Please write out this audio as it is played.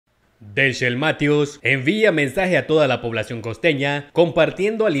Delshel Mathews envía mensaje a toda la población costeña,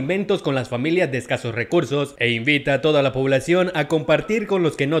 compartiendo alimentos con las familias de escasos recursos e invita a toda la población a compartir con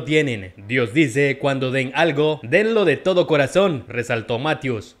los que no tienen. Dios dice, cuando den algo, denlo de todo corazón, resaltó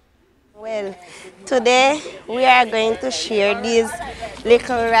Mathews. Well, today we are going to share this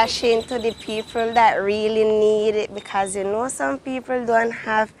little ration to the people that really need it, because you know some people don't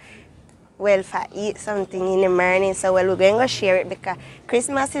have for eat something in the morning, so we're going to share it because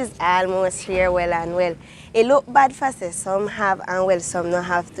Christmas is almost here, it look bad for say some have and some don't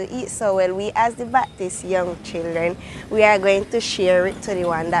have to eat, so we as the Baptist young children, we are going to share it to the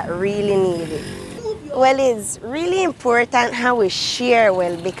one that really need it. Well, it's really important how we share,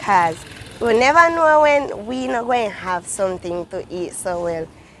 because we never know when we not going to have something to eat, so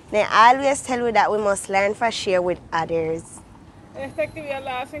they always tell you that we must learn to share with others. Esta actividad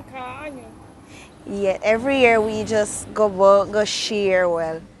la hacen cada año. Yeah, every year we just go share.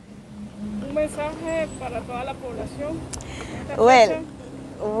 Un mensaje para toda la población.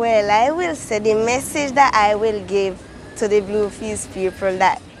 I will say the message that I will give to the Bluefields people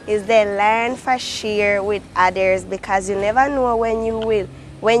that is they learn to share with others, because you never know when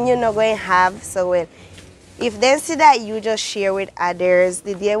you're not going to have. So if they see that you just share with others,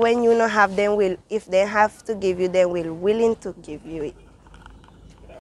 the day when you not have them if they have to give you, they will willing to give you it.